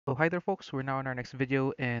So hi there folks, we're now in our next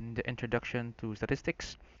video in the introduction to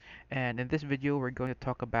statistics, and in this video we're going to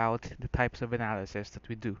talk about the types of analysis that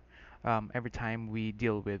we do every time we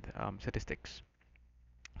deal with statistics.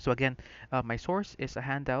 So again, my source is a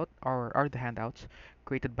handout or are the handouts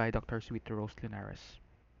created by Dr. Sweet Rose Linares.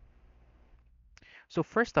 So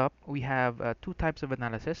first up, we have two types of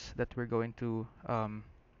analysis that we're going to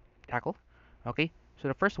tackle. Okay, so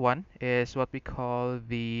the first one is what we call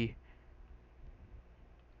the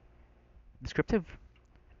descriptive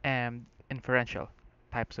and inferential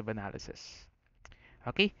types of analysis.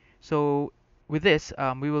 Okay, so with this,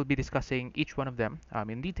 we will be discussing each one of them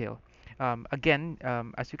in detail. Again,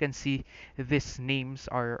 as you can see, these names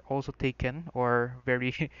are also taken or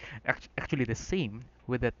very actually the same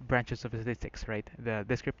with the branches of statistics, right? The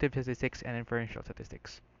descriptive statistics and inferential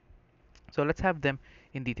statistics. So let's have them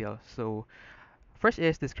in detail. So first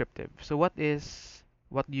is descriptive. So what do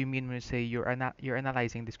you mean when you say you're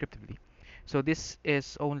analyzing descriptively? So this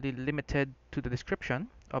is only limited to the description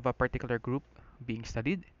of a particular group being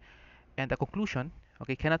studied, and the conclusion,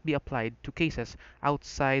 okay, cannot be applied to cases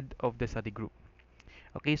outside of the study group.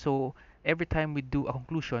 Okay, so every time we do a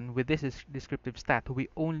conclusion with this is descriptive stat, we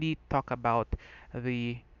only talk about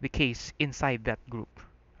the case inside that group.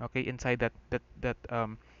 Okay, inside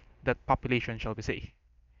that population, shall we say?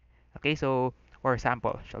 Okay, so or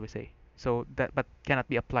sample, shall we say? So that but cannot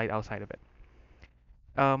be applied outside of it.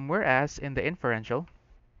 Whereas in the inferential,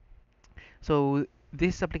 so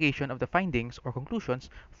this application of the findings or conclusions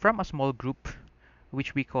from a small group,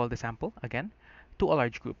 which we call the sample again, to a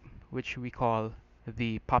large group, which we call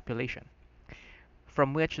the population,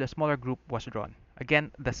 from which the smaller group was drawn.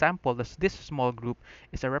 Again, the sample, this small group,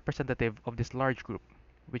 is a representative of this large group,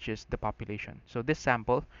 which is the population. So this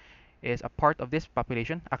sample is a part of this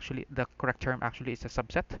population. Actually, the correct term actually is a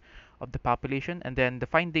subset of the population, and then the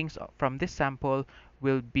findings from this sample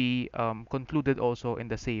will be concluded also in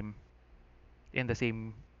the same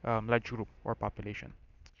large group or population.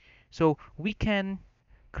 So we can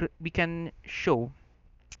show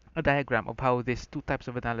a diagram of how these two types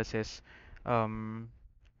of analysis um,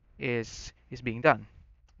 is being done.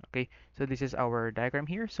 Okay, so this is our diagram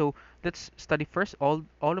here. So let's study first all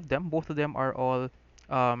of them. Both of them are all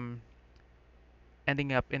um,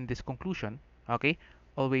 ending up in this conclusion. Okay,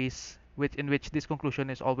 always in which this conclusion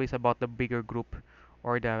is always about the bigger group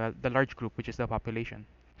or the large group, which is the population.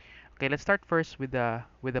 Okay, let's start first with the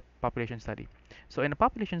population study. So in a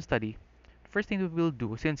population study, first thing we will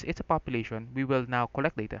do, since it's a population, we will now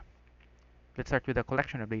collect data. Let's start with the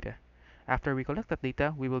collection of data. After we collect that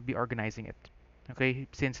data, we will be organizing it. Okay,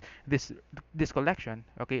 since this collection,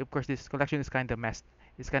 okay, of course this collection is kind of messed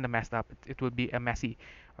up. It will be a messy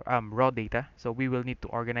raw data, so we will need to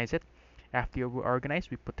organize it. After we organize,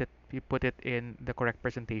 we put it in the correct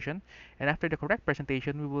presentation, and after the correct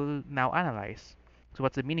presentation, we will now analyze. So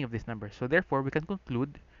what's the meaning of this number? So therefore, we can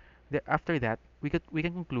conclude that after that, we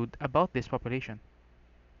can conclude about this population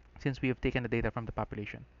since we have taken the data from the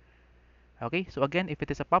population. Okay, so again, if it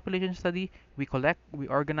is a population study, we collect, we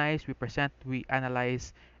organize, we present, we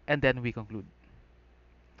analyze, and then we conclude.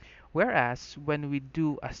 Whereas when we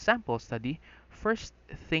do a sample study, first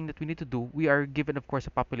thing that we need to do, we are given, of course, a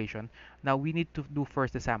population. Now we need to do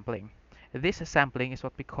first the sampling. This sampling is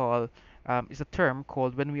what we call, is a term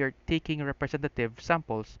called when we are taking representative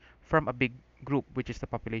samples from a big group, which is the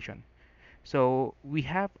population. So we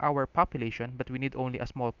have our population, but we need only a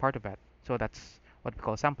small part of it. So that's what we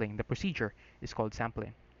call sampling. The procedure is called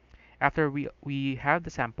sampling. After we have the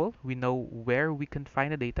sample, we know where we can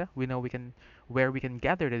find the data, we know we can where we can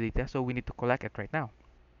gather the data, so we need to collect it right now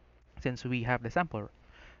since we have the sample.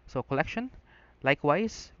 So collection,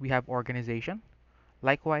 likewise we have organization,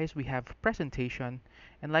 likewise we have presentation,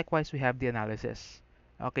 and likewise we have the analysis.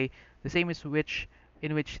 Okay, the same is which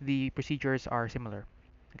in which the procedures are similar.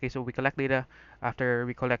 Okay, so we collect data. After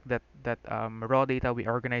we collect that raw data, we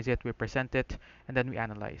organize it, we present it, and then we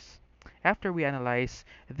analyze. After we analyze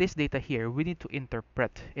this data here, we need to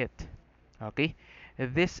interpret it. Okay,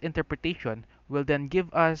 this interpretation will then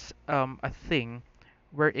give us a thing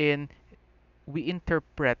wherein we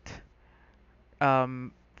interpret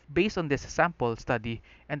um, based on this sample study,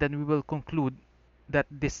 and then we will conclude that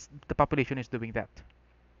the population is doing that.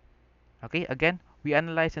 Okay, again, we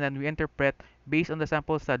analyze and then we interpret based on the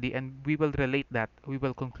sample study, and we will relate that, we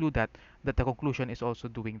will conclude that the conclusion is also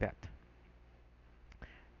doing that.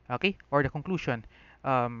 Okay, or the conclusion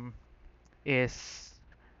um, is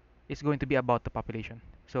going to be about the population.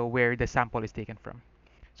 So where the sample is taken from.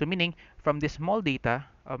 So meaning from this small data,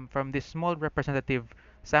 from this small representative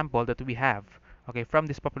sample that we have, okay, from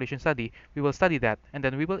this population study, we will study that, and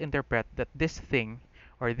then we will interpret that this thing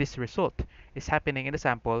or this result is happening in the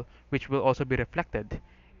sample, which will also be reflected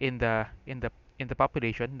in the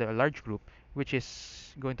population, the large group, which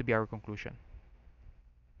is going to be our conclusion.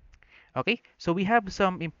 Okay, so we have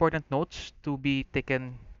some important notes to be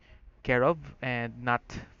taken care of and not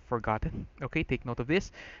forgotten. Okay, take note of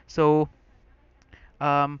this. So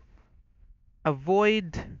um,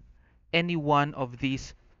 avoid any one of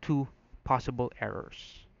these two possible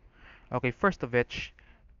errors. Okay, first of which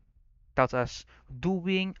tells us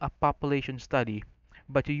doing a population study,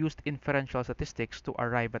 but you used inferential statistics to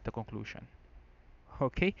arrive at the conclusion.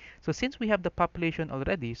 Okay, so since we have the population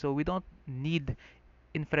already, so we don't need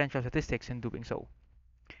inferential statistics in doing so.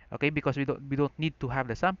 Okay, because we don't need to have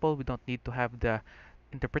the sample, we don't need to have the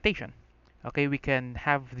interpretation. Okay, we can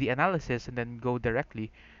have the analysis and then go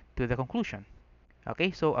directly to the conclusion.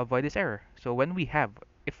 Okay, so avoid this error. So when we have,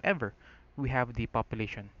 if ever, we have the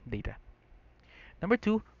population data. Number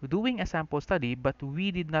two, doing a sample study, but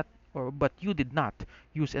you did not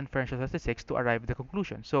use inferential statistics to arrive at the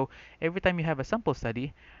conclusion. So every time you have a sample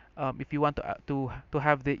study, if you want to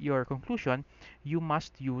have your conclusion, you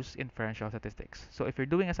must use inferential statistics. So if you're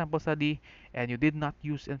doing a sample study and you did not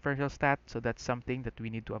use inferential stat, so that's something that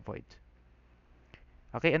we need to avoid.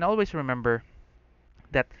 Okay, and always remember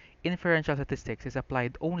that inferential statistics is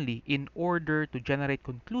applied only in order to generate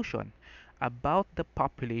conclusion about the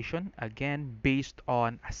population, again based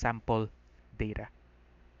on a sample data.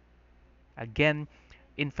 Again,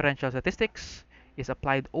 inferential statistics is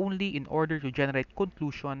applied only in order to generate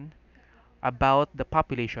conclusion about the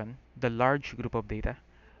population, the large group of data,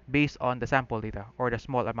 based on the sample data or the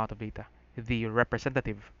small amount of data, the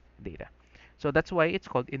representative data. So that's why it's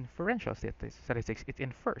called inferential statistics. It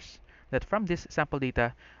infers that from this sample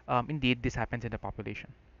data, indeed, this happens in the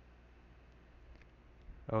population.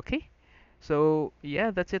 Okay, so yeah,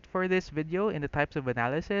 that's it for this video in the types of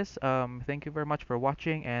analysis. Thank you very much for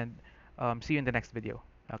watching and see you in the next video.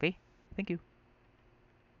 Okay, thank you.